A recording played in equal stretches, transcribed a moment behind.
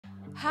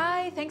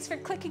Hi, thanks for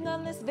clicking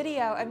on this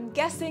video. I'm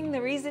guessing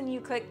the reason you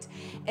clicked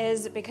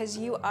is because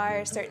you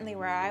are certainly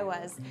where I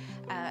was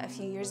a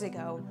few years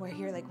ago, where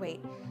you're like, wait,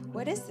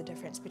 what is the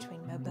difference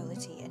between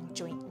mobility and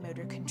joint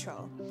motor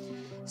control?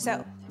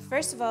 So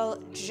first of all,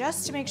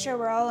 just to make sure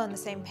we're all on the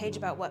same page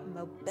about what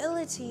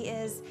mobility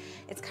is,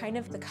 it's kind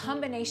of the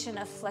combination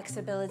of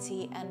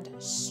flexibility and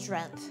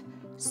strength.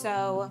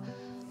 So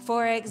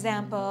for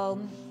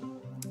example,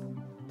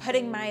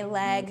 putting my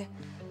leg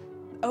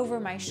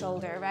over my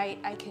shoulder, right?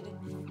 I could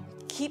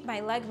keep my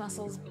leg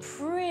muscles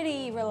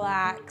pretty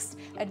relaxed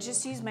and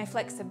just use my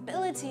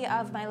flexibility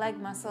of my leg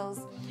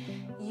muscles,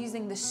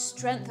 using the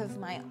strength of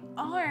my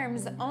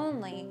arms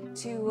only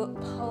to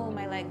pull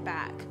my leg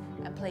back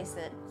and place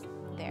it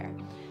there.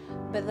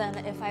 But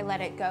then if I let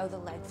it go, the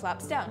leg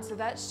flops down. So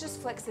that's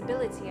just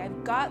flexibility.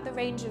 I've got the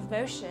range of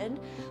motion,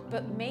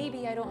 but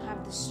maybe I don't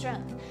have the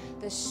strength.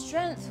 The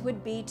strength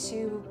would be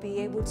to be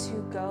able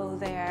to go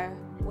there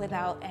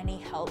without any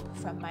help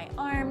from my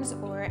arms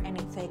or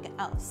anything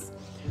else,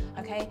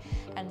 okay?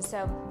 And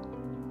so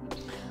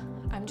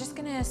I'm just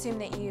gonna assume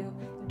that you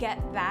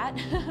get that.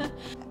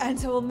 And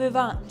so we'll move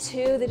on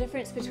to the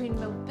difference between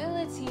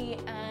mobility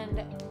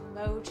and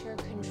motor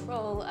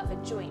control of a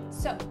joint.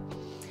 So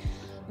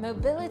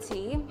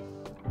mobility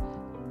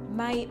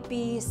might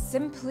be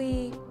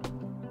simply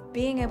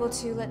being able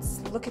to, let's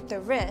look at the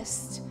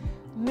wrist,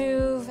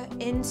 move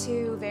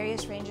into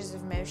various ranges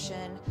of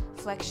motion,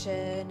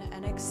 flexion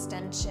and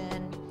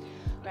extension,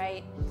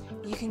 right?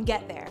 You can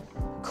get there.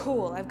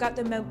 Cool, I've got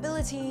the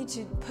mobility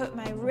to put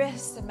my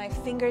wrists and my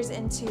fingers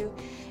into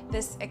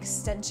this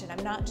extension.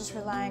 I'm not just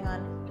relying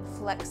on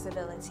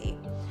flexibility,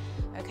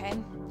 okay?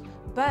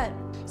 But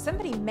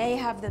somebody may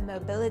have the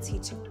mobility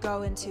to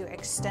go into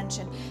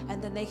extension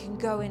and then they can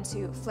go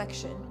into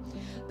flexion.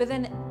 But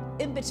then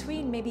in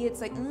between, maybe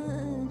it's like,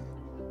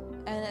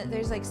 and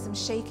there's like some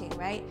shaking,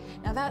 right?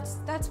 Now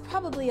that's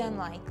probably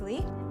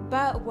unlikely.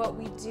 But what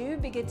we do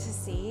begin to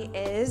see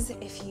is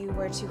if you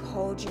were to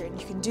hold and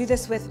you can do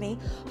this with me,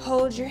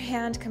 hold your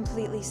hand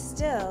completely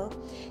still,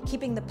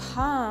 keeping the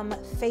palm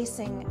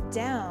facing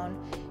down,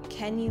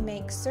 can you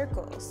make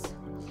circles?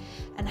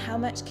 And how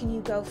much can you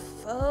go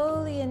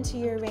fully into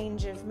your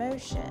range of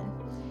motion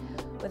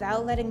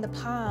without letting the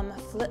palm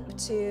flip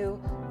to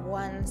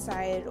one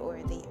side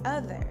or the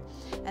other?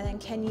 And then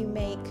can you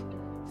make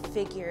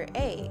figure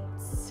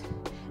eights?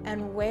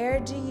 And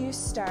where do you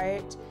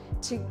start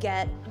to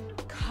get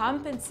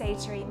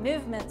compensatory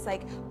movements?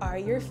 Like, are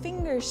your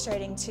fingers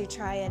starting to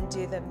try and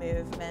do the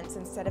movements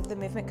instead of the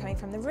movement coming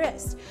from the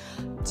wrist?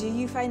 Do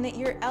you find that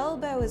your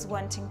elbow is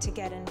wanting to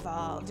get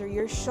involved, or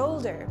your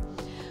shoulder,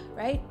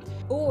 right?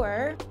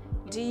 Or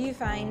do you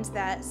find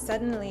that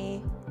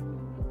suddenly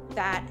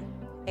that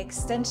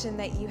extension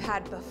that you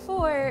had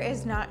before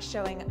is not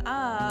showing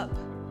up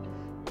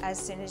as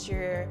soon as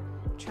you're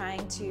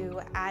trying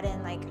to add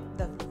in like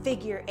the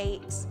figure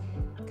eight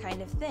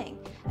kind of thing?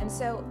 And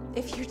so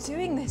if you're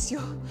doing this,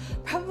 you'll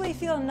probably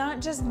feel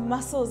not just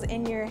muscles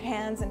in your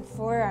hands and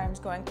forearms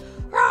going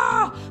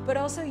rah, but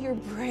also your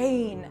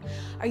brain.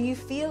 Are you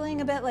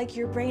feeling a bit like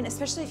your brain,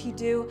 especially if you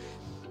do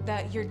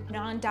your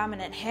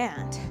non-dominant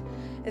hand?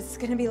 It's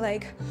gonna be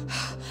like,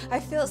 I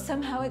feel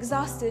somehow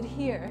exhausted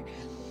here.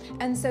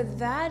 And so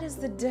that is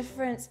the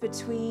difference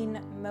between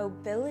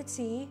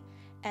mobility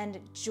and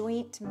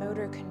joint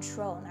motor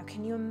control. Now,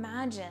 can you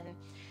imagine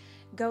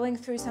going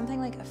through something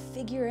like a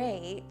figure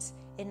eight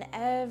in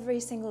every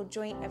single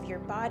joint of your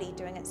body,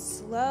 doing it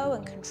slow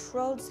and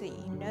controlled so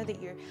that you know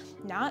that you're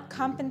not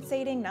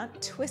compensating, not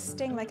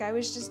twisting like I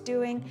was just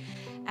doing,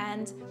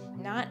 and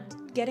not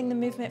getting the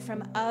movement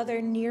from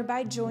other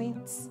nearby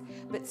joints,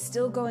 but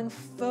still going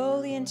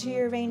fully into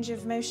your range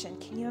of motion?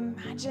 Can you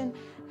imagine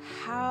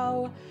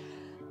how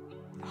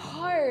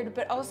hard,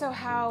 but also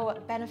how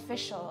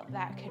beneficial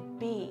that could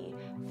be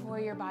for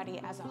your body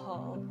as a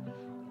whole?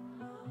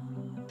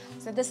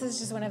 So this is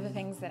just one of the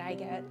things that I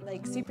get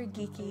like super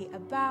geeky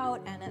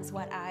about, and it's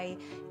what I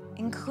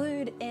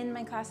include in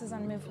my classes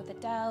on Move with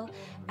Adell,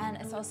 and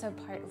it's also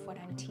part of what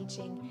I'm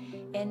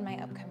teaching in my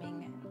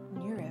upcoming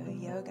neuro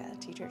yoga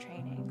teacher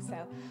training.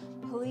 So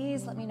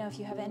please let me know if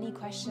you have any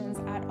questions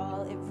at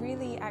all. It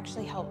really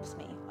actually helps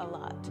me a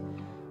lot.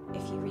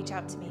 If you reach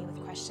out to me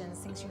with questions,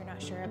 things you're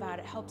not sure about,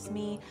 it helps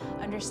me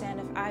understand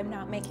if I'm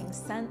not making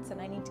sense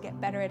and I need to get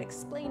better at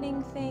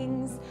explaining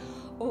things,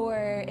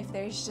 or if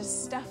there's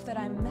just stuff that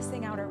I'm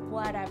missing out or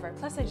whatever.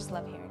 Plus, I just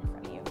love hearing